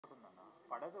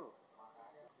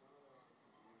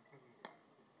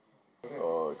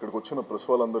ఇక్కడికి వచ్చిన ప్రెస్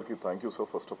వాళ్ళందరికీ thank you sir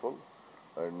first of all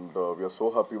and we are so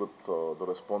happy with the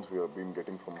response we are been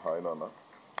getting from hi నాన్న.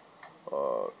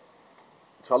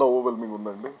 చాలా overwhelming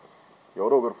ఉందండి.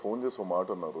 ఎవరో ఒకరు ఫోన్ చేసి ఒక మాట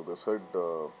అన్నారు. దే సెడ్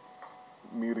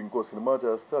మీరు ఇంకో సినిమా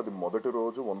చేస్తే అది మొదటి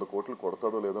రోజు 100 కోట్లు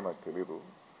కొడతాదో లేదో నాకు తెలీదు,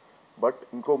 బట్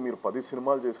ఇంకో మీరు 10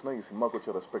 సినిమాలు చేసినా ఈ సినిమాకి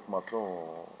వచ్చే రెస్పెక్ట్ మాత్రం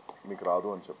మీకు రాదు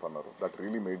అని చెప్పన్నారు. That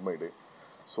really made my day.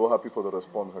 So happy for the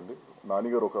response అండి. నాని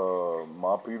గారు ఒక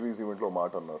మా ప్రీ రిలీజ్ ఈవెంట్లో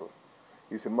మాట అన్నారు,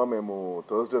 ఈ సినిమా మేము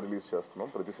థర్స్డే రిలీజ్ చేస్తున్నాం,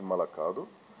 ప్రతి సినిమాలా కాదు,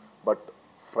 బట్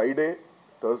ఫ్రైడే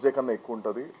థర్స్డే కన్నా ఎక్కువ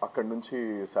ఉంటుంది, అక్కడి నుంచి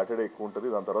సాటర్డే ఎక్కువ ఉంటుంది,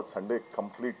 దాని తర్వాత సండే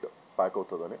కంప్లీట్ ప్యాక్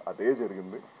అవుతుందని. అదే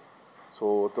జరిగింది. So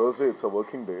Thursday it's a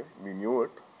working day, we knew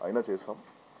it, అయినా చేసాం.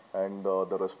 And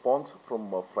the response from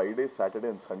Friday, Saturday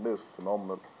and Sunday is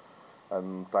phenomenal.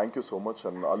 And thank you so much.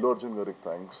 And Allu Arjun గారికి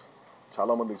థ్యాంక్స్.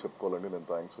 చాలామందికి చెప్పుకోవాలండి నేను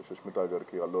థ్యాంక్స్. సుష్మిత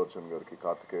గారికి, అల్లు అర్జున్ గారికి,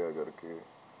 కార్తికేయ గారికి,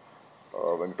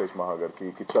 వెంకటేష్ మహా గారికి,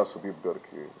 కిచ్చా సుదీప్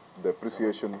గారికి, ద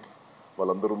అప్రిసియేషన్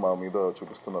వాళ్ళందరూ మా మీద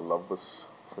చూపిస్తున్న love is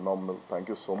phenomenal. Thank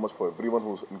you so much for every one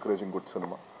who's encouraging good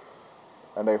cinema.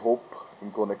 And I hope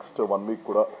ఇంకో నెక్స్ట్ 1 వీక్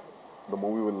కూడా the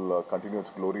movie will continue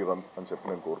it's glory run అని చెప్పి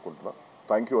నేను కోరుకుంటున్నా.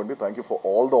 థ్యాంక్ యూ అండి. Thank you for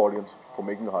all the audience for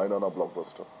making hi నానా block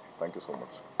buster. Thank you so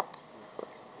much.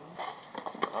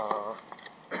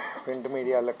 Print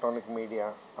media, electronic media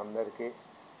అందరికీ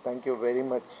thank you very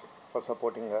much for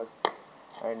supporting us.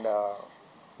 And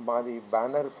మాది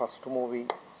banner first movie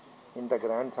ఇంత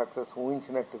grand success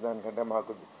ఊహించినట్టు దానికంటే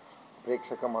మాకు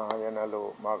ప్రేక్షక మహాజనాలు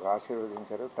మాకు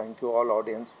ఆశీర్వదించారు. Thank you all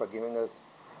audience for giving us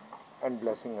and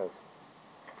blessing us.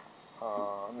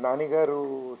 Nani గారు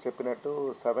చెప్పినట్టు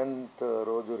 7th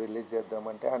రోజు రిలీజ్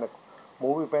చేద్దామంటే ఆయనకు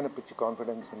మూవీ పైన పిచ్చి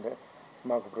కాన్ఫిడెన్స్ ఉండే,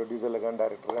 మాకు ప్రొడ్యూసర్లు కానీ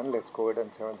డైరెక్టర్ కానీ లెట్స్ గో ఇట్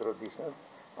అని 7th రోజు తీసిన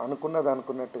అనుకున్నది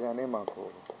అనుకున్నట్టుగానే మాకు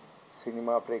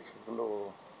సినిమా ప్రేక్షకులు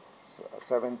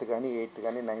 7th కానీ 8th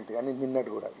కానీ 9th కానీ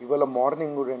నిన్నటి కూడా, ఇవాళ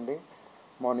మార్నింగ్ కూడా అండి,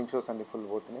 మార్నింగ్ షోస్ అన్ని ఫుల్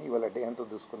పోతున్నాయి. ఇవాళ డే అంతా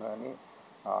చూసుకున్నా కానీ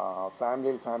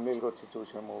ఫ్యామిలీకి వచ్చి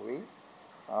చూసే మూవీ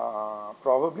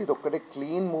ప్రాబబ్లీ ఇది ఒక్కటే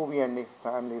క్లీన్ మూవీ అండి.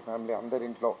 ఫ్యామిలీ అందరి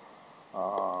ఇంట్లో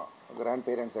గ్రాండ్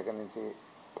పేరెంట్స్ దగ్గర నుంచి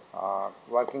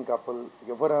వర్కింగ్ కపుల్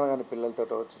ఎవరైనా కానీ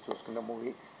పిల్లలతో వచ్చి చూసుకునే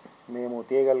మూవీ మేము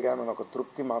తీయగలిగామని ఒక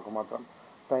తృప్తి మాకు మాత్రం.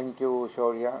 థ్యాంక్ యూ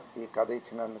శౌర్య ఈ కథ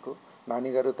ఇచ్చినందుకు. నాని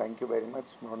గారు thank you very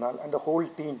much. Mrunal and whole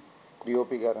team,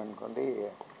 DOP గారు అనుకోండి,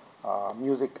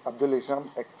 మ్యూజిక్ అబ్దుల్ ఇషామ్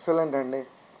ఎక్సలెంట్ అండి.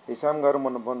 ఇషామ్ గారు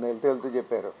మొన్న వెళ్తూ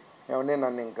చెప్పారు, ఏమంటే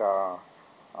నన్ను ఇంకా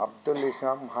అబ్దుల్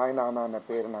ఇషామ్ హాయ్ నానా అన్న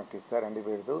పేరు నాకు ఇస్తారండి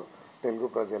బిరుదు తెలుగు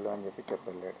ప్రజలు అని చెప్పి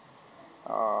వెళ్ళాడు.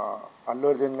 అల్లు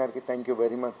అర్జున్ గారికి thank you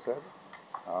very much sir.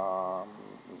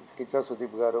 Kichcha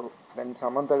Sudeep గారు, నేను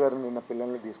సమంత గారు నిన్న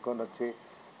పిల్లల్ని తీసుకొని వచ్చి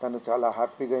తను చాలా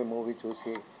హ్యాపీగా ఈ మూవీ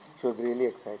చూసి she was really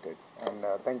excited. And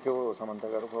thank you Samantha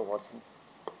గారు for watching.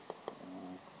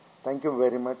 Thank you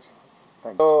very much.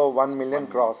 Thank you. 1 million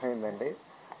cross అయిందండి.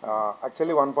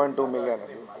 యాక్చువల్లీ 1.2 million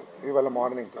అండి ఇవాళ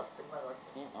మార్నింగ్కి.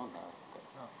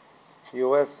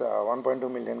 US 1.2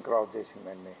 million క్రాస్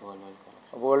చేసిందండి.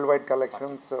 వరల్డ్ వైడ్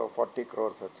కలెక్షన్స్ 40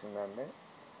 crores వచ్చిందండి.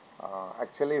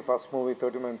 యాక్చువల్లీ ఫస్ట్ మూవీ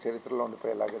తోటి మేము చరిత్రలో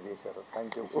ఉండిపోయేలాగా చేశారు.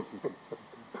 Thank you.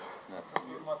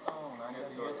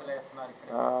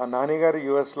 నాని గారు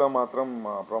యూఎస్లో మాత్రం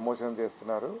ప్రమోషన్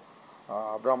చేస్తున్నారు,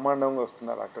 బ్రహ్మాండంగా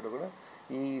వస్తున్నారు అక్కడ కూడా.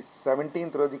 ఈ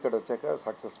 17th రోజు ఇక్కడ వచ్చాక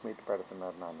సక్సెస్ మీట్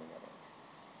పెడుతున్నారు నాని గారు.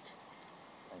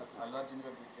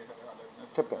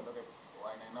 చెప్పాను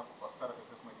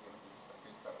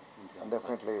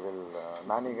డెఫినెట్లీ విల్.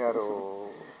 నాని గారు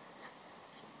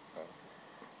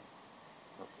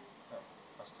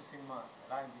ఫస్ట్ సినిమా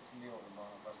ఎలా అనిపించింది?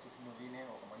 ఫస్ట్ మూవీనే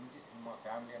ఒక మంచి సినిమా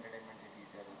ఫ్యామిలీ ఎంటర్టైన్మెంట్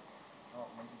తీశారు,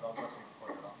 మంచి బ్లాక్ బస్టర్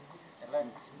కొట్టడం ఎలా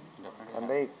అనిపించింది?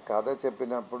 అంటే ఈ కథ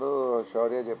చెప్పినప్పుడు,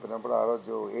 శౌర్య చెప్పినప్పుడు ఆ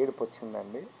రోజు ఏడుపు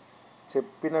వచ్చిందండి.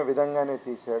 చెప్పిన విధంగానే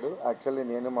తీశాడు. యాక్చువల్లీ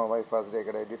నేను మా వైఫ్ ఫస్ట్ డే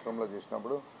ఇక్కడ ఎడిట్ రూమ్లో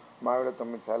చూసినప్పుడు మా ఆవిడ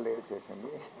 9 సార్లు ఏడు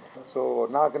చేసింది. సో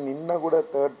నాకు నిన్న కూడా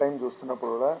 3rd time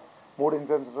చూస్తున్నప్పుడు కూడా 3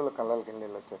 ఇన్సిడెన్సెస్లో కళ్ళకి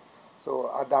నీళ్ళు వచ్చాయి. సో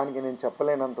దానికి నేను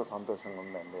చెప్పలేనంత సంతోషంగా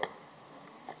ఉందండి.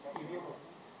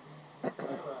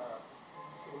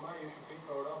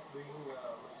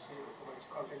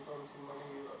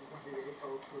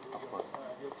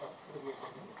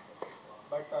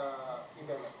 బట్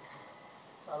ఇదన్న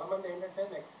చాలా మంది ఏంటంటే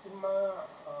నెక్స్ట్ సినిమా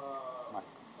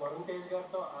వరుణ్ తేజ్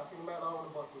గారితో ఆ సినిమా ఎలా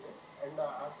ఉండిపోతుంది, అండ్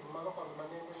ఆ సినిమాలో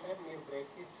కొంతమంది ఏంటంటే మీరు బ్రేక్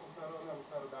తీసుకుంటున్నారు అని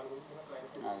అంటున్నారు, దాని గురించి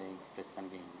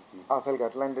అసలుకి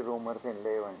అట్లాంటి రూమర్స్ ఏం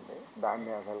లేవండి.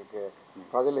 దాన్ని అసలుకి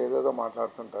ప్రజలు ఏదేదో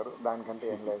మాట్లాడుతుంటారు, దానికంటే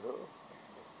ఏం లేదు.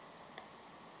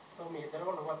 సో మీ ఇద్దరు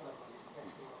ఉండబోతున్నారు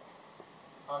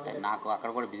నాకు అక్కడ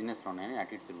కూడా బిజినెస్లో ఉన్నాయని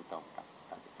అటు ఇటు తిరుగుతూ ఉంటాను.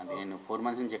 అది నేను 4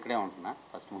 months నుంచి ఇక్కడే ఉంటున్నా,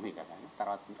 ఫస్ట్ మూవీ కదా,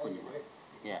 తర్వాత కొంచెం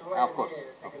ఆఫ్ కోర్స్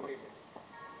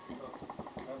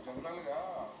జనరల్గా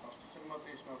ఫస్ట్ సినిమా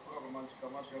తీసినప్పుడు ఒక మంచి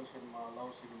కమర్షియల్ సినిమా,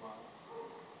 లవ్ సినిమా,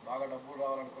 బాగా డబ్బులు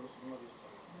రావాలనుకున్న సినిమా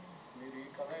తీస్తారు. మీరు ఈ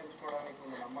కథ ఎంచుకోవడానికి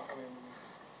ఉన్న నమ్మకం ఏంటి?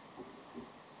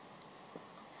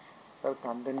 సార్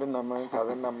కంటెంట్ నమ్మాను,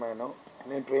 కథను నమ్మాను.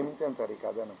 నేను ప్రేమించాను సార్ ఈ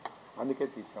కథను, అందుకే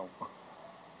తీసాం.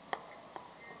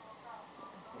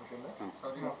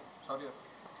 సారీ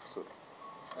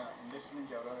సార్ ఇండస్ట్రీ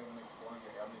నుంచి ఎవరైనా ఫోన్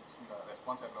ఇచ్చిన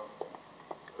రెస్పాన్స్ ఎట్లా ఉంటుంది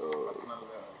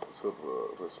పర్సనల్గా? సార్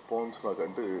రెస్పాన్స్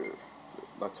నాకంటే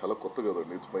నాకు చాలా కొత్త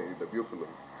కదండి, it's my debut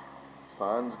film.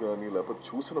 Fans కానీ లేకపోతే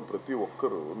చూసిన ప్రతి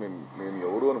ఒక్కరు నేను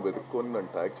ఎవరు అని వెతుక్కొని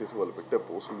నన్ను ట్యాగ్ చేసి వాళ్ళు పెట్టే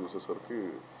పోస్టులు చూసేసరికి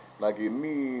నాకు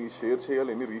ఎన్ని షేర్ చేయాలి,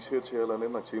 ఎన్ని రీషేర్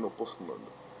చేయాలనేది నాకు చేయి నొప్పి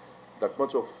వస్తుందండి. That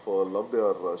much of love they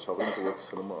are showering towards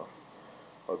cinema.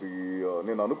 అది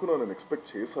నేను అనుకున్నాను, నేను ఎక్స్పెక్ట్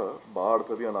చేసా బాగా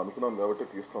ఆడుతుంది అని అనుకున్నాను కాబట్టి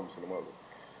తీస్తాం సినిమాలు.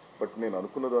 బట్ నేను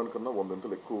అనుకున్న దానికన్నా 100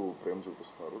 ఇంతలు ఎక్కువ ప్రేమ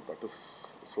చూపిస్తున్నారు. That is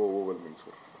so overwhelming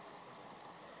sir.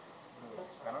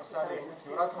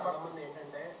 చాలా మంది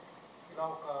ఏంటంటే ఇలా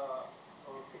ఒక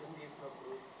ఫిల్మ్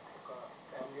తీసినప్పుడు, ఒక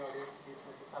ఫ్యామిలీ ఆడియన్స్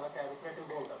తీసినప్పుడు చాలా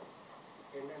క్యాలిక్యులేటివ్గా ఉంటారు.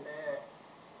 ఏంటంటే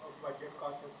బడ్జెట్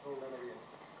కాన్షియస్గా ఉండాలి.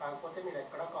 కాకపోతే మీరు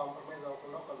ఎక్కడా కాంప్రమైజ్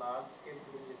అవ్వకుండా ఒక లార్జ్ స్కేల్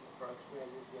ఫిల్మ్ చేస్తారు. ప్రొడక్షన్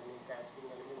వాల్యూస్ కానీ కాస్టింగ్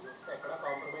కానీ మీరు చూస్తే ఎక్కడా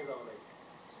కాంప్రమైజ్ అవ్వలేదు.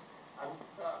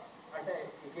 అంత అంటే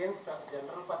ఎగెయిన్స్ట్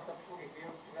జనరల్ పర్సెప్షన్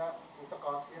ఎగెయిన్స్ట్గా ఇంత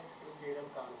కాస్ట్లీయెస్ట్ ఫిల్మ్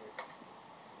చేయడానికి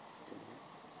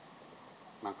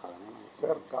కారణం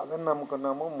సార్ కాదని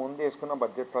నమ్ముకున్నాము, ముందు వేసుకున్న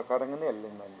బడ్జెట్ ప్రకారంగానే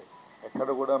వెళ్ళిందండి. ఎక్కడ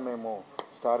కూడా మేము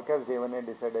స్టార్ క్యాస్ట్ డేవనే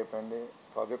డిసైడ్ అయిపోయింది,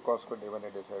 ప్రాజెక్ట్ కాస్ట్ కూడా డేవనే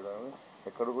డిసైడ్ అయింది.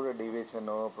 ఎక్కడ కూడా డీవియేషన్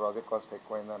ప్రాజెక్ట్ కాస్ట్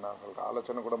ఎక్కువైందని అసలు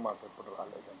ఆలోచన కూడా మాకు ఎప్పుడు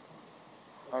రాలేదండి.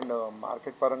 అండ్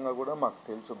మార్కెట్ పరంగా కూడా మాకు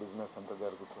తెలుసు బిజినెస్ ఎంత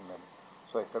జరుగుతుందని.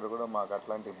 సో ఎక్కడ కూడా మాకు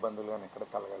అట్లాంటి ఇబ్బందులు కానీ ఎక్కడ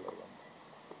కలగలేదండి.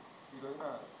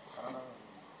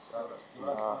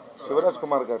 శివరాజ్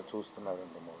కుమార్ గారు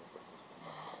చూస్తున్నారండి మూవీ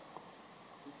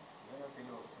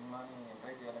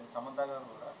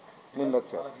నిన్న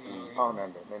వచ్చారు.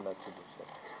 అవునండి, నిన్న వచ్చి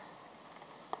చూశారు.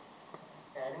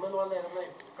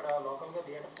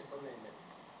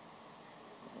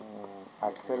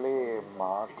 యాక్చువల్లీ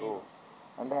మాకు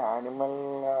అంటే యానిమల్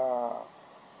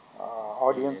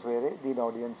ఆడియన్స్ వేరే, దీని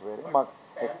ఆడియన్స్ వేరే. మాకు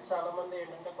చాలా మంది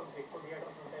ఏంటంటే కొంచెం ఎక్కువ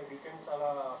థియేటర్స్ ఉంటాయి, వీకెండ్ చాలా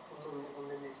ఫుల్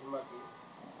ఉంది సినిమాకి,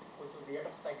 కొంచెం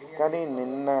థియేటర్స్ తగ్గినాయి. కానీ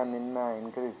నిన్న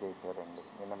ఇంక్రీజ్ చేశారండి.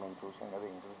 నిన్న మేము చూసాం కదా,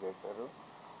 ఇంక్రీజ్ చేశారు.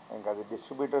 ఇంకా అది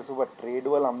డిస్ట్రిబ్యూటర్స్ బట్ ట్రేడ్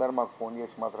వాళ్ళు అందరూ మాకు ఫోన్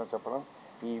చేసి మాత్రం చెప్పడం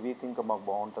ఈ వీక్ ఇంకా మాకు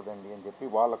బాగుంటుందండి అని చెప్పి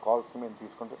వాళ్ళ కాల్స్ని మేము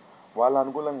తీసుకుంటే వాళ్ళ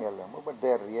అనుకూలంగా వెళ్ళాము. But they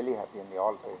are really happy అండి,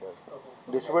 ఆల్ ట్రేడర్స్,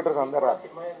 డిస్ట్రిబ్యూటర్స్ అందరూ.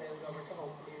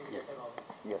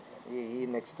 ఎస్, ఈ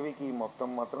నెక్స్ట్ వీక్ ఈ మొత్తం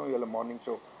మాత్రం వీళ్ళ మార్నింగ్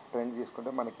షో ట్రెండ్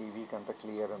తీసుకుంటే మనకి ఈ వీక్ అంతా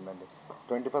క్లియర్ ఉందండి.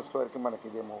 21st వరకు మనకి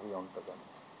ఇదే మూవీ ఉంటుందండి.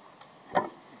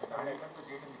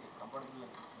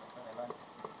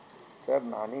 సార్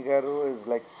నాని గారు is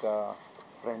like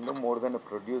friend more than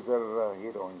producer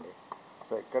hero అండి.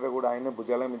 సో ఎక్కడ కూడా ఆయన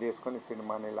భుజాల మీద వేసుకొని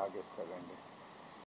సినిమాని లాగేస్తాడండి.